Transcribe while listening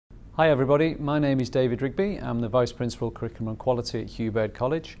Hi everybody, my name is David Rigby. I'm the Vice Principal Curriculum and Quality at Hugh Bird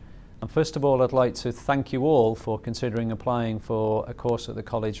College. And first of all, I'd like to thank you all for considering applying for a course at the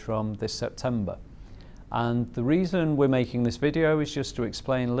college from this September. And the reason we're making this video is just to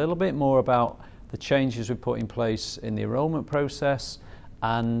explain a little bit more about the changes we've put in place in the enrolment process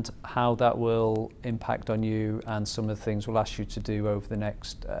and how that will impact on you and some of the things we'll ask you to do over the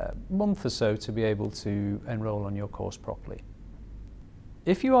next month or so to be able to enrol on your course properly.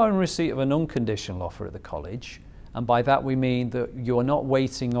 If you are in receipt of an unconditional offer at the college, and by that we mean that you're not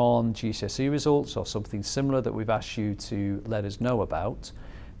waiting on GCSE results or something similar that we've asked you to let us know about,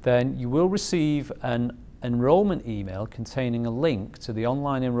 then you will receive an enrolment email containing a link to the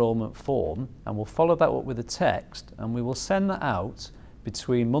online enrolment form, and we'll follow that up with a text, and we will send that out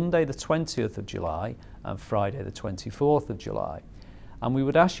between Monday the 20th of July and Friday the 24th of July. And we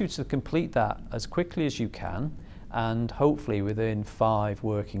would ask you to complete that as quickly as you can, and hopefully within 5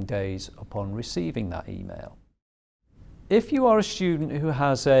 working days upon receiving that email. If you are a student who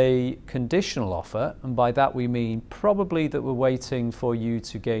has a conditional offer, and by that we mean probably that we're waiting for you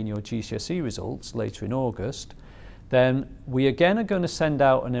to gain your GCSE results later in August, then we again are going to send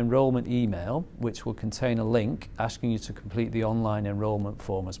out an enrolment email which will contain a link asking you to complete the online enrolment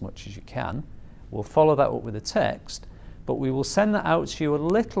form as much as you can. We'll follow that up with a text, but we will send that out to you a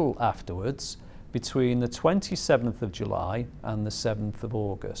little afterwards between the 27th of July and the 7th of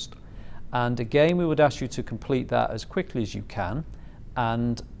August. And again, we would ask you to complete that as quickly as you can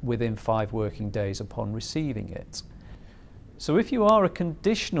and within 5 working days upon receiving it. So if you are a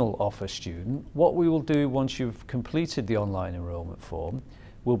conditional offer student, what we will do once you've completed the online enrolment form,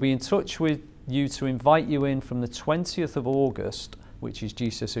 we'll be in touch with you to invite you in from the 20th of August, which is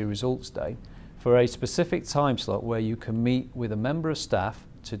GCSE Results Day, for a specific time slot where you can meet with a member of staff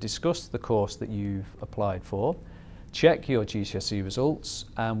to discuss the course that you've applied for, check your GCSE results,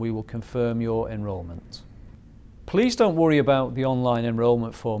 and we will confirm your enrolment. Please don't worry about the online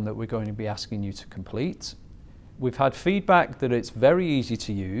enrolment form that we're going to be asking you to complete. We've had feedback that it's very easy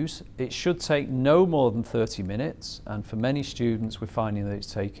to use. It should take no more than 30 minutes, and for many students we're finding that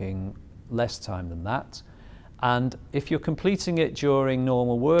it's taking less time than that. And if you're completing it during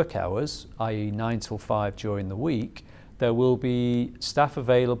normal work hours, i.e. 9 till 5 during the week, there will be staff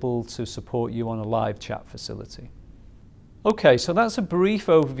available to support you on a live chat facility. Okay, so that's a brief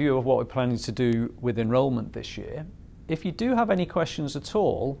overview of what we're planning to do with enrolment this year. If you do have any questions at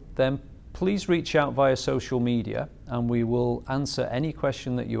all, then please reach out via social media and we will answer any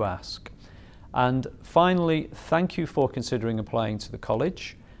question that you ask. And finally, thank you for considering applying to the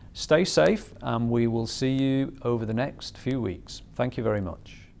college. Stay safe and we will see you over the next few weeks. Thank you very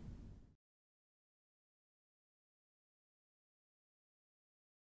much.